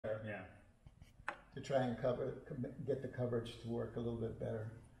to try and get the coverage to work a little bit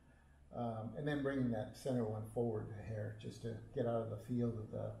better. And then bringing that center one forward a hair just to get out of the field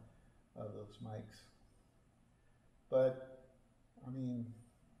of those mics. But, I mean,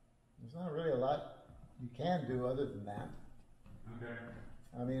 there's not really a lot you can do other than that. Okay.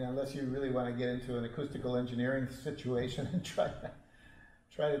 I mean, unless you really want to get into an acoustical engineering situation and try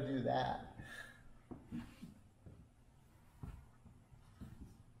to do that.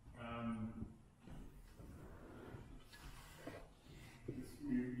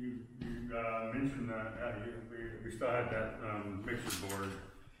 You mentioned that we still had that mixer board.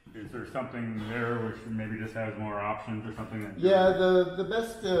 Is there something there which maybe just has more options or something? That yeah, the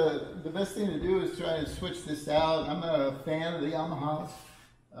best thing to do is try and switch this out. I'm a fan of the Yamahas,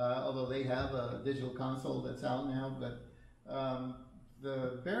 although they have a digital console that's out now. But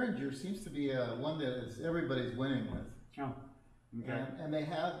the Behringer seems to be one that everybody's winning with. Oh. Okay. And they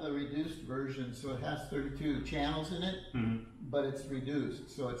have the reduced version, so it has 32 channels in it, but it's reduced,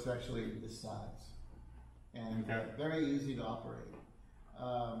 so it's actually this size. And very easy to operate.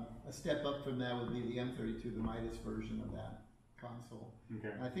 A step up from that would be the M32, the Midas version of that console.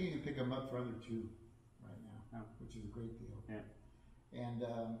 Okay. And I think you can pick them up for under $2 right now, which is a great deal. Yeah. And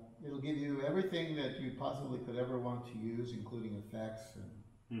it'll give you everything that you possibly could ever want to use, including effects and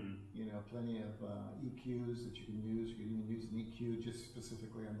you know, plenty of EQs that you can use. You can even use an EQ just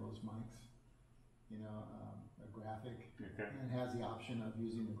specifically on those mics. You know, a graphic. Okay. And it has the option of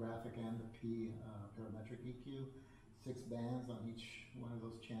using the graphic and the parametric EQ. 6 bands on each one of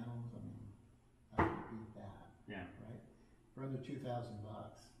those channels. I mean, I would beat that. Yeah. Right? For under $2,000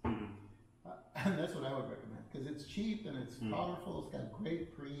 bucks. And that's what I would recommend because it's cheap and it's powerful. It's got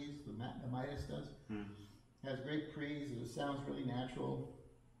great pre's. The Midas does. Has great pre's. It sounds really natural.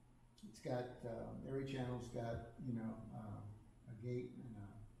 It's got every channel's got, you know, a gate and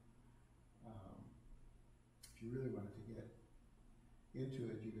if you really wanted to get into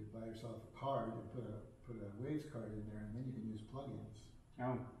it, you could buy yourself a card and put a Waves card in there, and then you can use plugins.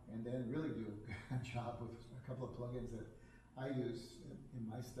 Oh. And then really do a job with a couple of plugins that I use in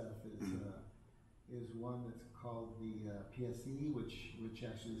my stuff is one that's called the PSE, which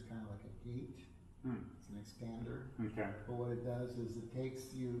actually is kind of like a gate. It's an expander. Okay. But what it does is it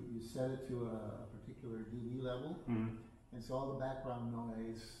takes you set it to a particular dB level, and so all the background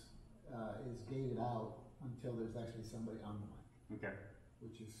noise is gated out until there's actually somebody on the mic. Okay.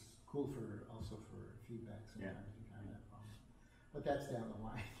 Which is cool also for feedback sometimes. You kind of have problems. But that's down the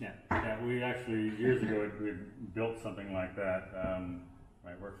line. Yeah. Yeah. We actually years ago we built something like that.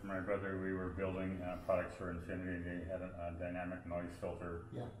 I worked for my brother. We were building products for Infinity. They had a dynamic noise filter,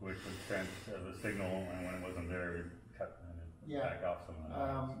 which would sense the signal, and when it wasn't there, we'd cut and back off some of the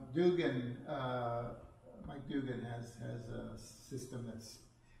noise. Mike Dugan has a system that's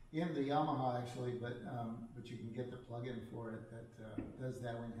in the Yamaha actually, but you can get the plug-in for it that does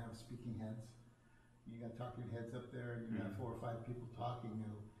that when you have speaking heads. You got talking heads up there, and you got 4 or 5 people talking.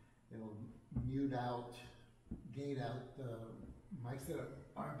 It'll mute out, gate out the mics that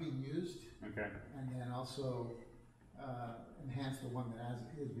aren't being used, and then also enhance the one that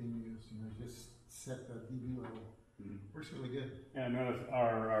is being used. You know, just set the dB level. Works really good. Yeah, I notice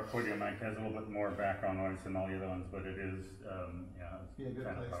our plug-in mic has a little bit more background noise than all the other ones, but it is good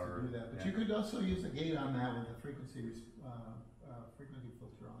place to do that. But you could also use a gate on that with a frequency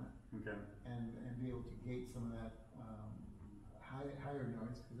filter on it, and be able to gate some of that higher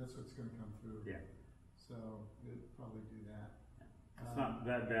noise because that's what's going to come through. Yeah. So you'd probably do that. It's not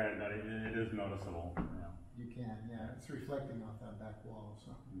that bad, but it is noticeable. You can, it's reflecting off that back wall.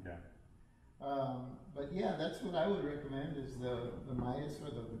 So. Okay. But yeah, that's what I would recommend is the Midas or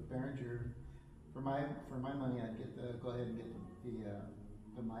the Behringer. For my money, I'd go ahead and get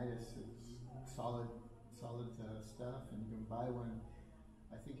the Midas. It's solid stuff, and you can buy one.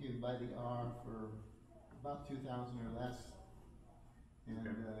 I think you can buy the R for about $2,000 or less, and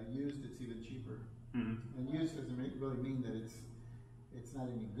used it's even cheaper. And used doesn't really mean that it's not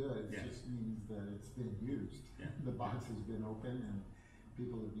any good. It just means that it's been used. The box has been open and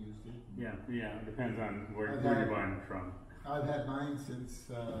people have used it. Yeah. It depends on where you're buying it from. I've had mine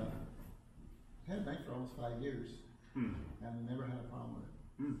since had mine for almost 5 years, and I never had a problem with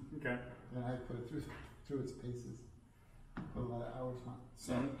it. Okay. And I put it through its paces. Put a lot of hours on it.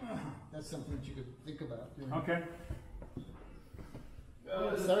 So that's something that you could think about doing. Okay.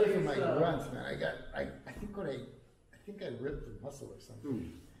 Sorry for my grunts, man. I think I ripped a muscle or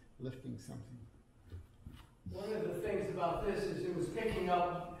something, lifting something. One of the things about this is it was picking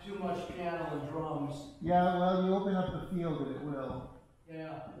up too much channel and drums. Yeah, well, you open up the field and it will.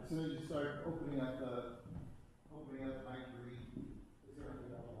 Yeah. As soon as you start opening up the mic read, it's going to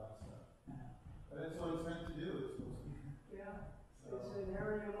pick up a lot of stuff. But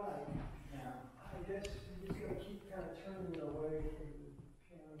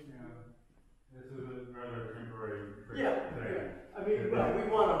we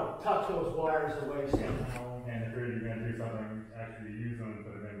wanna tuck those wires away somehow. And if you're gonna do something, actually use them and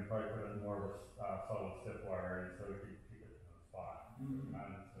put them in, probably put in more of a solid stiff wire, and so you keep it in the spot. So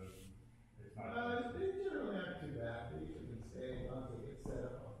it's not. They generally aren't too bad, they usually can stay as long as they get set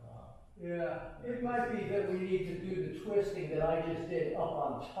up on top. Yeah, it might be that we need to do the twisting that I just did up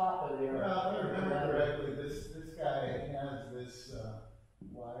on top of there. Well, if I remember correctly, this guy has this,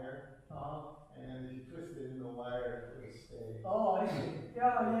 wire, and if you twist it in the wire, it will stay. Oh, I see.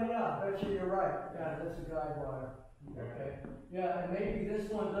 Yeah, bet you you're right. Yeah, that's a guide wire. Okay. Yeah, and maybe this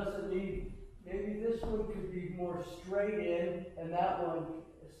one doesn't need, maybe this one could be more straight in, and that one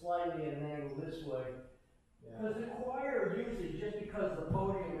slightly at an angle this way. Because the choir usually, just because the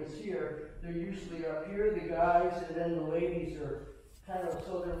podium is here, they're usually up here, the guys, and then the ladies are kind of,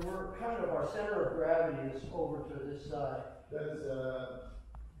 so we're kind of, our center of gravity is over to this side. Does,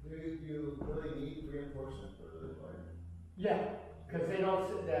 do you really need reinforcement for the choir? Yeah, because they don't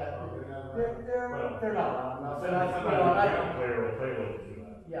sit down. Oh, they're not They're not loud enough. And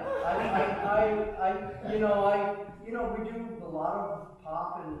we do a lot of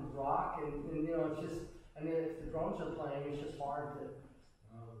pop and rock, and it's just, I mean, if the drums are playing, it's just hard to,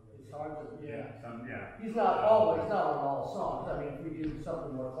 He's not always, not on all songs. I mean, if we do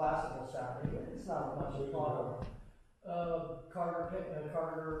something more classical sounding, it's not much fun.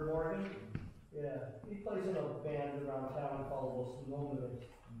 Carter Morgan, yeah, he plays in a band around town called Los Nomads,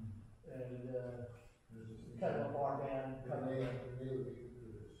 and kind of a bar band.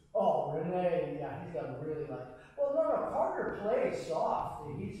 Oh, Renee, yeah, he's got really well, no, Carter plays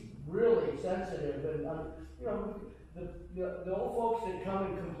soft. He's really sensitive, and the old folks that come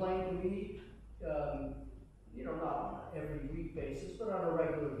and complain to me, not on an every week basis, but on a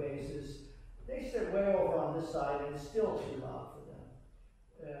regular basis, they sit way over on this side, and it's still too loud for them.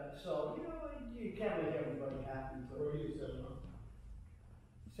 So you can't make everybody happy. Where do you set them up?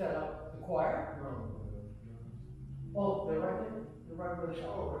 Set up the choir? No. Oh, they're right there. They're right where the Oh,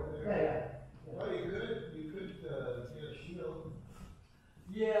 right there. Yeah. Well, you could get a shield.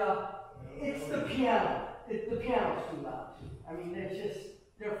 Yeah, it's the piano. The piano's too loud too. I mean,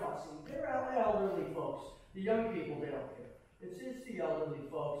 they're fussy. They're elderly folks. The young people, they don't care. It's the elderly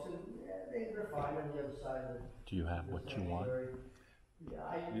folks, and they're fine on the other side of the. Do you have what you want?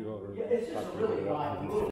 Yeah, it's just a really wide move.